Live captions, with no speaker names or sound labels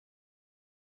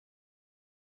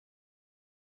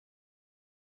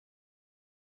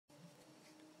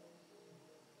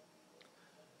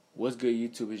What's good,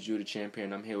 YouTube? It's DuCHAMP here,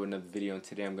 and I'm here with another video. And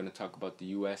today I'm going to talk about the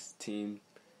U.S. team.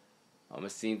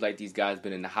 It seems like these guys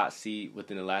been in the hot seat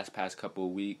within the past couple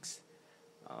of weeks.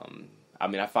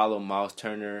 I follow Miles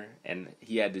Turner, and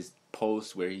he had this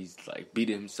post where he's like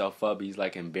beating himself up. He's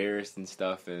like embarrassed and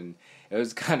stuff, and it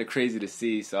was kind of crazy to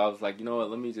see. So I was like, you know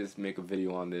what? Let me just make a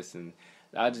video on this, and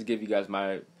I'll just give you guys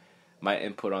my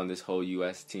input on this whole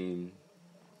U.S. team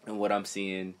and what I'm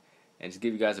seeing, and just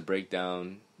give you guys a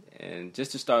breakdown. And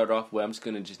just to start it off with, I'm just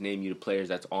going to just name you the players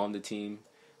that's on the team.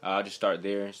 I'll just start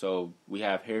there. So we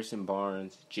have Harrison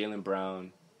Barnes, Jaylen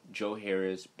Brown, Joe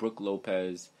Harris, Brooke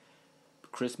Lopez,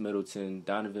 Chris Middleton,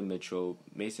 Donovan Mitchell,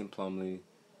 Mason Plumlee,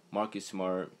 Marcus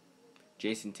Smart,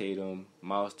 Jason Tatum,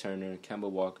 Miles Turner,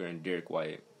 Kemba Walker, and Derek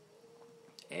White.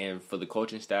 And for the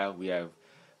coaching staff, we have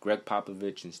Greg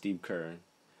Popovich and Steve Kerr.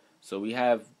 So we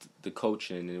have the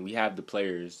coaching and we have the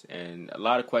players, and a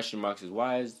lot of question marks is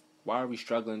why are we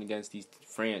struggling against these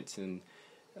France and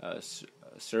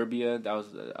Serbia? That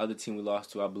was the other team we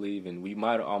lost to, I believe, and we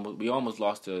almost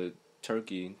lost to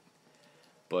Turkish,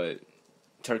 but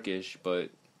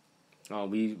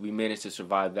we managed to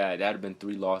survive that. That had been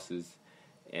 3 losses,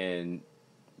 and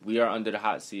we are under the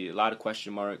hot seat. A lot of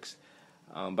question marks,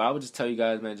 but I would just tell you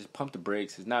guys, man, just pump the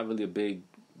brakes. It's not really a big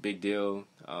deal.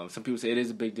 Some people say it is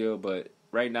a big deal, but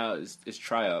right now, it's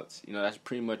tryouts. You know, that's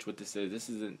pretty much what this is. This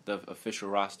isn't the official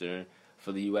roster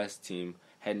for the U.S. team.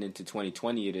 Heading into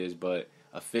 2020 it is, but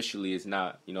officially it's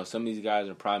not. You know, some of these guys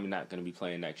are probably not going to be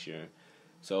playing next year.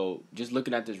 So just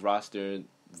looking at this roster,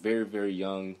 very, very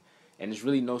young, and there's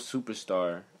really no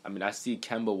superstar. I mean, I see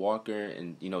Kemba Walker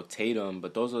and, Tatum,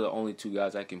 but those are the only 2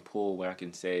 guys I can pull where I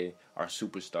can say are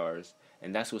superstars.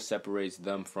 And that's what separates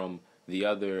them from the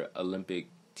other Olympic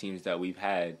teams that we've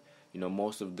had. You know,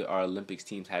 most of our Olympics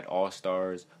teams had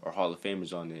All-Stars or Hall of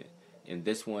Famers on it. And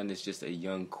this one is just a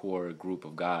young core group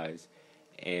of guys.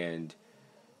 And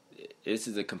this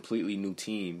is a completely new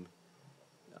team.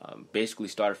 Basically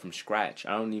started from scratch.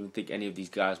 I don't even think any of these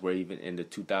guys were even in the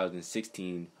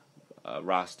 2016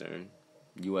 roster,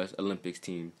 U.S. Olympics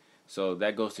team. So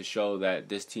that goes to show that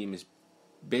this team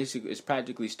is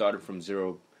practically started from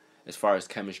zero as far as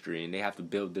chemistry. And they have to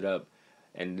build it up.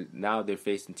 And now they're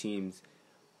facing teams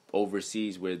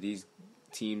overseas where these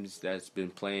teams that's been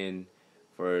playing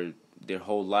for their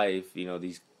whole life,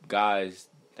 these guys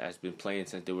that's been playing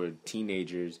since they were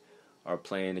teenagers are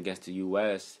playing against the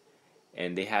U.S.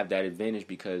 and they have that advantage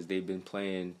because they've been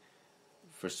playing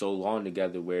for so long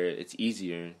together where it's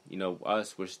easier.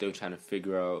 Us, we're still trying to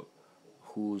figure out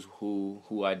who's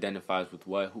who identifies with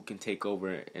what, who can take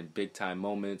over in big-time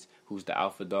moments, who's the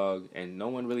alpha dog, and no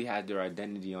one really has their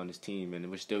identity on this team,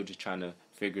 and we're still just trying to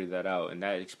figure that out, and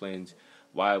that explains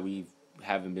why we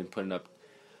haven't been putting up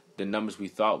the numbers we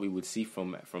thought we would see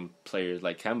from players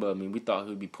like Kemba. I mean, we thought he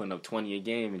would be putting up 20 a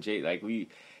game, and we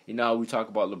talk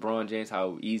about LeBron James,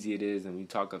 how easy it is, and we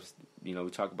talk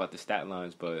about the stat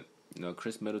lines, but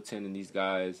Chris Middleton and these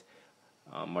guys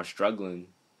are struggling.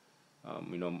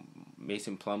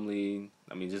 Mason Plumlee,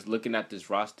 just looking at this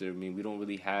roster, we don't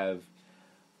really have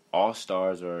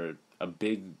all-stars or a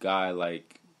big guy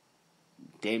like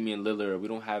Damian Lillard. We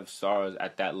don't have stars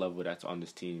at that level that's on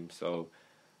this team. So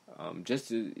just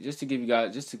to give you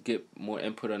guys, just to get more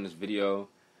input on this video,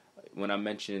 when I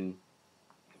mentioned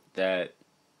that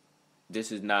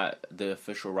this is not the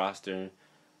official roster,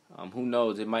 who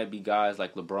knows? It might be guys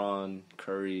like LeBron,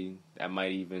 Curry that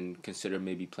might even consider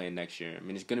maybe playing next year.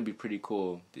 It's going to be pretty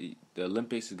cool. The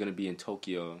Olympics is going to be in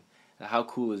Tokyo. How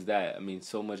cool is that?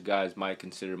 So much guys might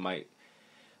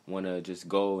want to just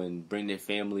go and bring their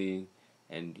family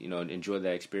and, enjoy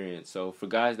that experience. So for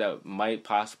guys that might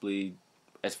possibly,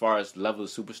 as far as level of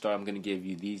superstar, I'm going to give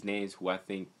you these names who I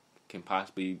think can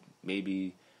possibly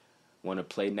maybe want to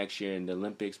play next year in the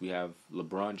Olympics. We have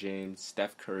LeBron James,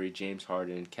 Steph Curry, James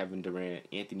Harden, Kevin Durant,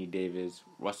 Anthony Davis,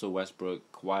 Russell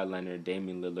Westbrook, Kawhi Leonard,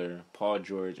 Damian Lillard, Paul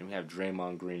George, and we have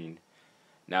Draymond Green.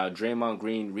 Now, Draymond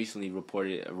Green recently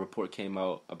a report came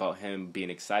out about him being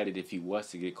excited if he was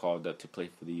to get called up to play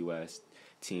for the U.S.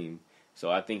 team. So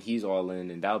I think he's all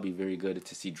in, and that would be very good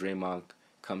to see Draymond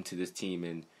come to this team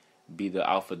and be the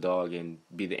alpha dog and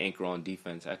be the anchor on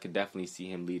defense. I could definitely see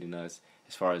him leading us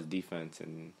as far as defense.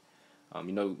 And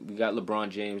we got LeBron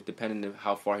James, depending on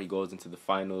how far he goes into the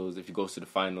finals. If he goes to the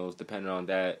finals, depending on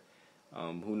that,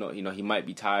 who knows? He might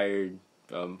be tired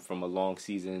from a long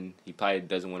season. He probably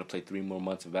doesn't want to play 3 more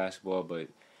months of basketball, but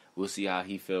we'll see how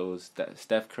he feels.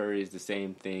 Steph Curry is the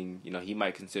same thing. He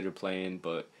might consider playing,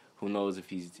 but who knows if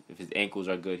his ankles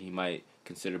are good, he might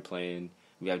consider playing.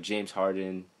 We have James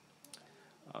Harden.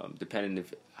 depending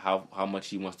if how much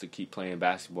he wants to keep playing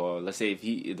basketball. Let's say if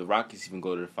the Rockets even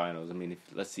go to the finals. I mean,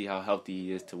 let's see how healthy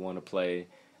he is to want to play.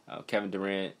 Kevin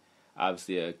Durant,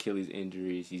 obviously Achilles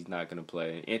injuries, he's not going to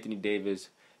play. Anthony Davis,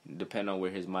 depending on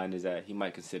where his mind is at, he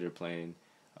might consider playing.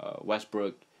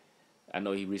 Westbrook, I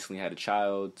know he recently had a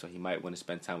child, so he might want to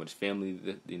spend time with his family.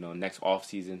 Next off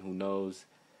season, who knows?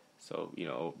 So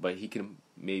but he can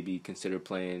maybe consider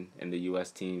playing in the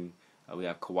U.S. team. We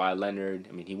have Kawhi Leonard.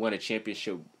 I mean, he won a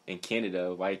championship in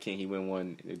Canada. Why can't he win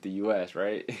one with the U.S.,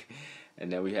 right? And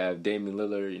then we have Damian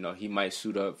Lillard. He might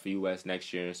suit up for U.S.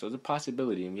 next year. So it's a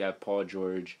possibility. And we have Paul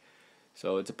George.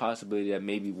 So it's a possibility that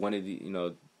maybe one of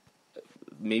the,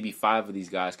 maybe 5 of these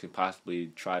guys could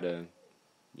possibly try to,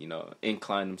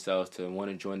 incline themselves to want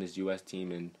to join this U.S.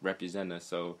 team and represent us.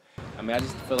 So, I mean, I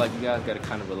just feel like you guys got to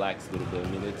kind of relax a little bit.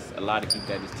 I mean, it's a lot of heat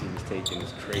that this team is taking.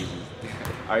 It's crazy.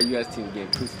 Our U.S. team is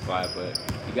getting crucified, but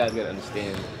you guys got to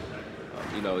understand,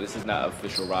 this is not an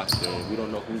official roster. We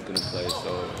don't know who's going to play.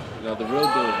 So, the real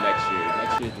deal is next year.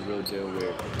 Next year is the real deal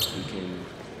where we can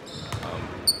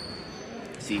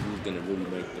see who's going to really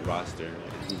make the roster and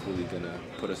who's really going to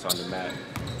put us on the map,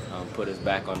 put us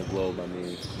back on the globe. I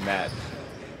mean, map.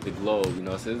 The globe,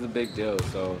 so it's a big deal.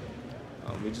 So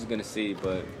we're just gonna see,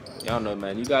 but y'all know,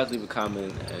 man. You guys leave a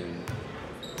comment and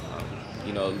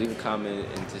leave a comment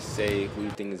and just say who you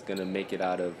think is gonna make it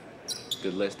out of the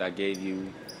list I gave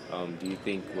you. Do you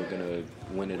think we're gonna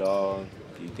win it all?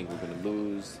 Do you think we're gonna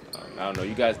lose? I don't know.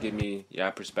 You guys give me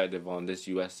your perspective on this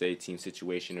USA team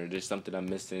situation, or there's something I'm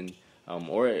missing,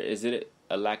 or is it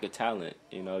a lack of talent?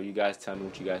 You guys tell me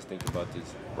what you guys think about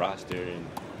this roster and.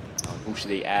 Who should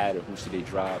they add or who should they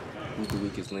drop? Who's the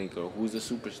weakest link or who's the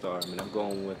superstar? I mean, I'm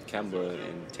going with Kemba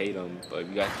and Tatum, but if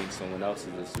you guys think someone else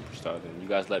is a superstar, then you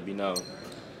guys let me know.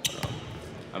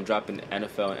 I'm dropping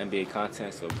NFL and NBA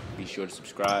content, so be sure to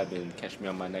subscribe and catch me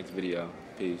on my next video.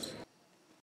 Peace.